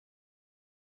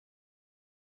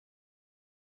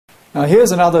Now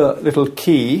here's another little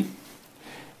key.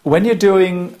 When you're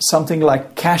doing something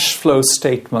like cash flow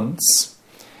statements,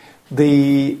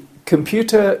 the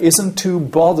computer isn't too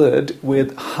bothered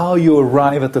with how you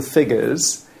arrive at the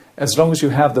figures as long as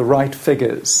you have the right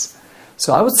figures.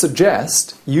 So I would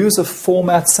suggest use a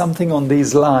format something on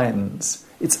these lines.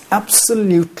 It's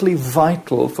absolutely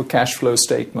vital for cash flow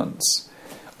statements.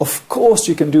 Of course,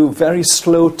 you can do very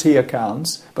slow T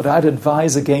accounts, but I'd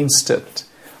advise against it.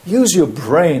 Use your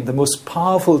brain, the most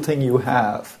powerful thing you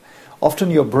have. Often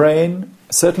your brain,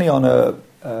 certainly on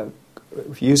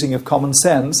using of common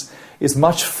sense, is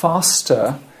much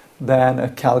faster than a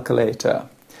calculator.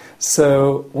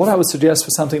 So what I would suggest for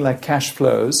something like cash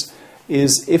flows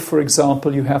is if, for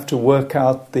example, you have to work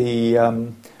out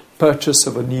the purchase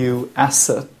of a new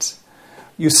asset,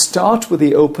 you start with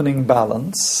the opening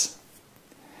balance,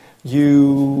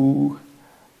 you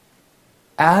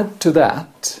add to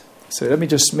that. So let me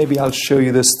just, maybe I'll show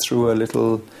you this through a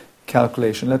little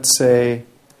calculation. Let's say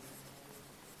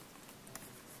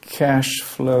cash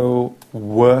flow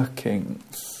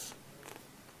workings.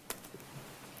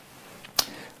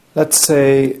 Let's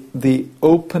say the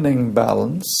opening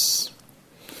balance,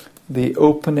 the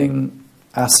opening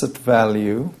asset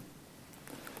value,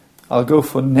 I'll go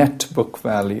for net book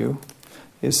value,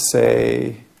 is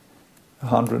say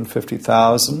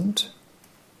 150,000.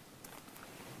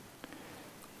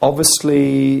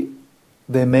 Obviously,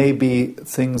 there may be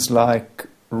things like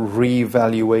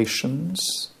revaluations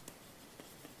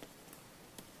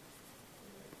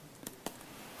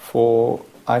for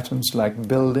items like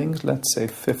buildings, let's say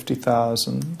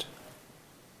 50,000.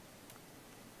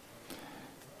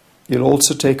 You'll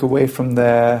also take away from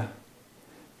there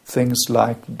things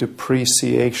like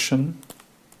depreciation.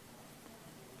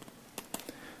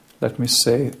 Let me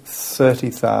say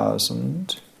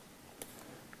 30,000.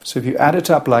 So if you add it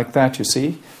up like that, you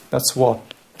see, that's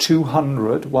what?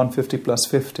 200, 150 plus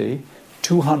 50,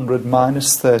 200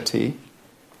 minus 30,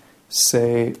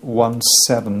 say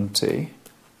 170.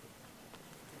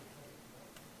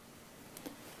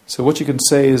 So what you can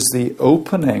say is the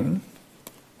opening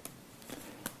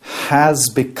has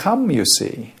become, you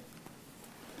see,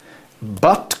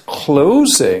 but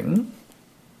closing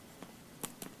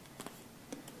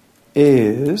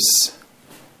is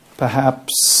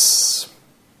perhaps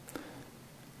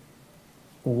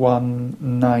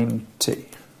 190.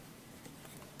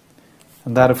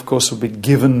 And that, of course, will be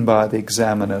given by the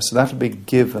examiner. So that will be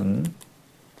given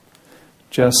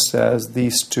just as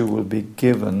these two will be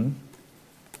given.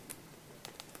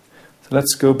 So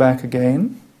let's go back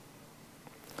again.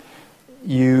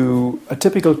 A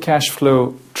typical cash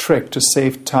flow trick to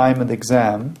save time in the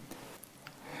exam,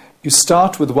 you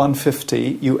start with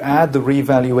 150, you add the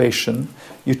revaluation,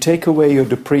 you take away your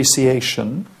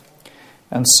depreciation,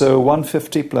 and so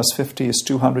 150 plus 50 is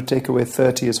 200, take away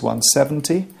 30 is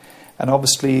 170, and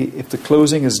obviously if the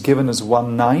closing is given as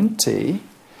 190,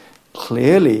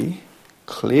 clearly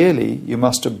you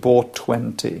must have bought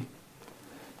 20.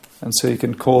 And so you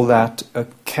can call that a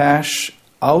cash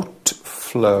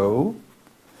outflow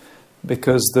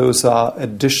because those are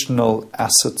additional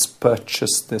assets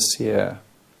purchased this year.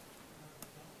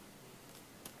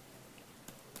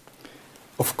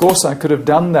 Of course, I could have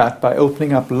done that by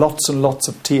opening up lots and lots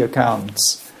of T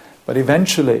accounts. But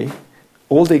eventually,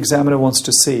 all the examiner wants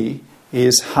to see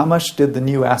is how much did the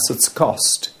new assets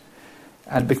cost?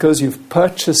 And because you've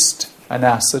purchased an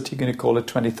asset, you're going to call it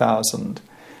 20,000.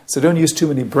 So don't use too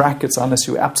many brackets unless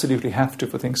you absolutely have to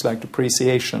for things like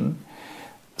depreciation.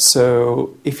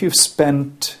 So if you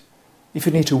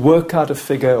need to work out a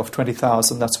figure of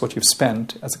 20,000, that's what you've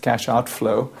spent as a cash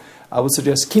outflow, I would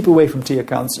suggest keep away from T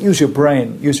accounts, use your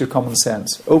brain, use your common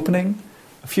sense. Opening,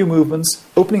 a few movements,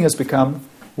 opening has become,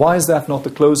 why is that not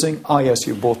the closing? Ah, yes,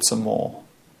 you bought some more.